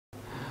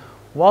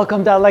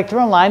Welcome to our lecture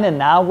online, and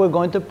now we're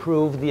going to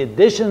prove the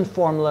addition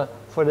formula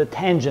for the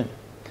tangent.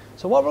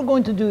 So what we're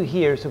going to do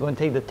here is we're going to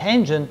take the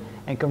tangent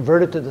and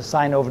convert it to the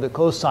sine over the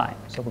cosine.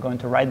 So we're going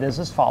to write this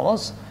as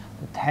follows.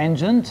 The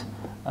tangent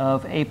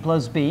of a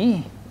plus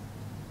b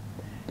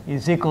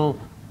is equal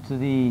to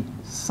the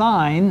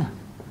sine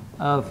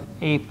of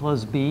a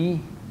plus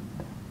b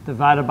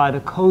divided by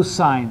the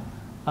cosine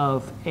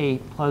of a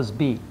plus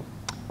b.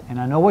 And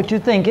I know what you're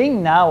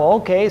thinking now.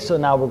 Okay, so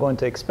now we're going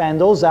to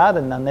expand those out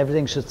and then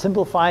everything should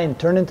simplify and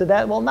turn into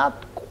that. Well,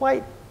 not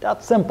quite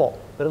that simple,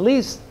 but at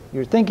least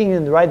you're thinking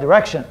in the right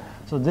direction.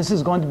 So this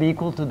is going to be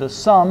equal to the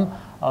sum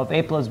of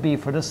a plus b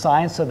for the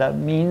sine. So that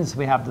means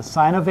we have the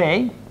sine of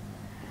a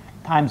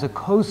times the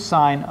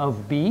cosine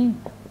of b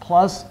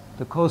plus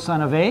the cosine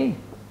of a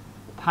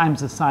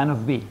times the sine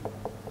of b.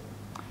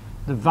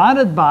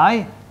 Divided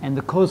by, and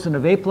the cosine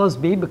of a plus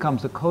b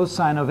becomes the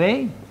cosine of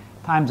a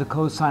times the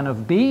cosine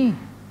of b.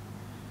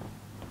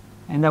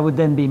 And that would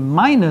then be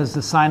minus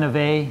the sine of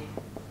a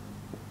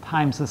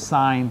times the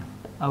sine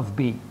of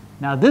b.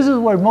 Now this is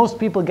where most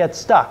people get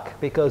stuck,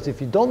 because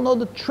if you don't know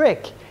the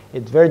trick,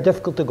 it's very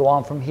difficult to go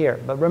on from here.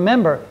 But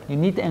remember, you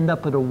need to end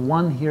up with a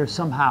 1 here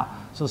somehow.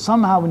 So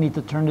somehow we need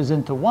to turn this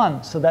into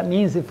 1. So that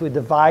means if we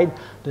divide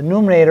the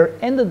numerator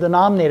and the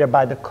denominator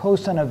by the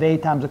cosine of a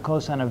times the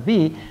cosine of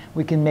b,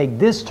 we can make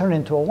this turn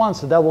into a 1.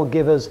 So that will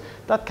give us,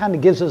 that kind of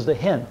gives us the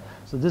hint.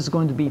 So this is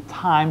going to be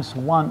times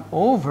 1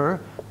 over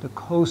the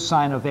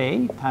cosine of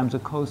a times the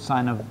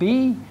cosine of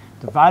b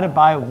divided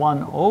by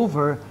 1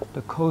 over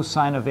the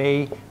cosine of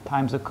a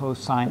times the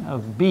cosine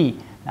of b.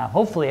 Now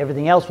hopefully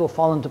everything else will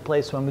fall into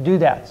place when we do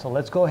that. So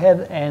let's go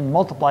ahead and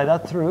multiply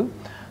that through.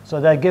 So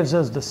that gives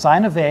us the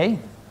sine of a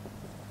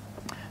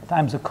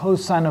times the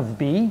cosine of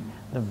b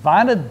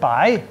divided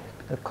by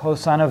the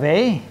cosine of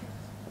a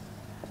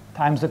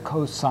times the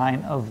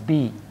cosine of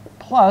b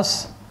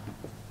plus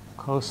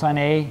cosine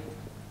a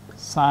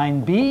sine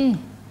b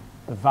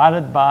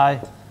divided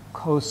by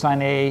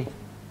cosine a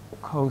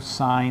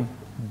cosine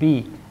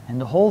b.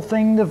 And the whole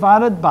thing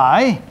divided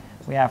by,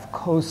 we have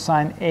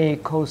cosine a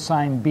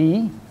cosine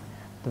b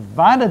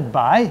divided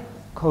by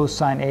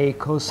cosine a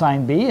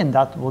cosine b, and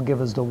that will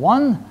give us the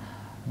 1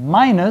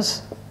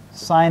 minus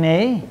sine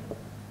a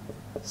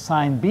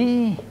sine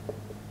b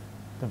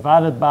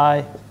divided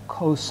by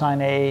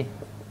cosine a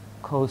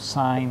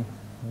cosine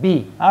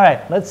b. All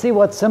right, let's see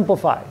what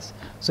simplifies.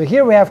 So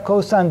here we have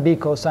cosine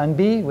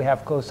b, we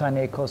have cosine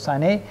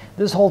a.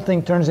 This whole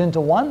thing turns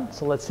into 1,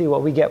 so let's see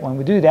what we get when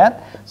we do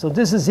that. So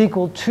this is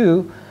equal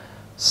to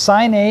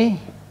sine a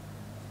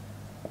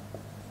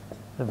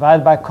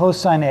divided by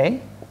cosine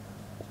a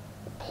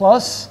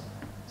plus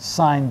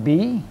sine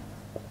b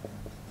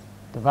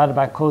divided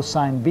by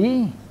cosine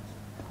b,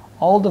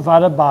 all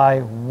divided by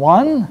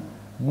 1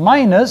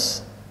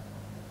 minus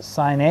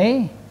sine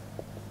a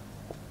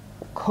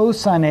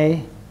cosine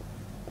a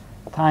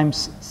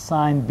times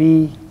sine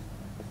b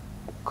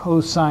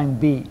cosine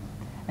b.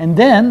 And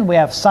then we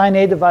have sine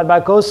a divided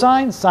by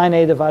cosine, sine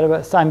a divided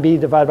by sine b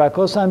divided by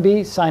cosine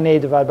b, sine a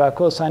divided by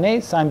cosine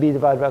a, sine b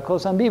divided by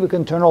cosine b. We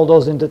can turn all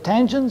those into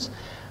tangents.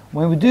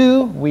 When we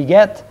do, we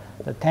get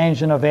the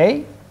tangent of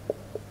a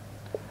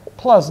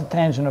plus the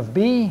tangent of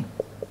b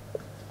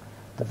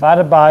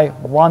divided by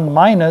 1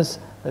 minus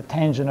the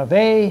tangent of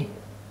a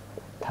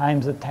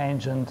times the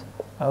tangent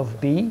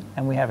of b.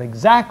 And we have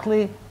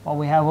exactly what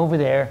we have over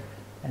there.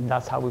 And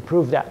that's how we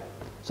prove that.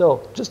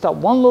 So just that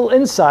one little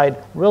insight,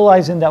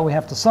 realizing that we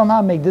have to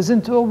somehow make this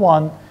into a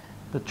 1.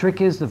 The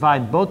trick is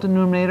divide both the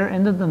numerator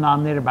and the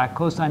denominator by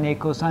cosine a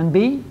cosine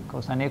b,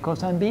 cosine a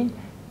cosine b,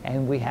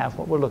 and we have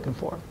what we're looking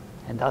for.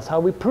 And that's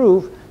how we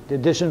prove the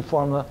addition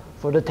formula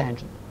for the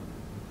tangent.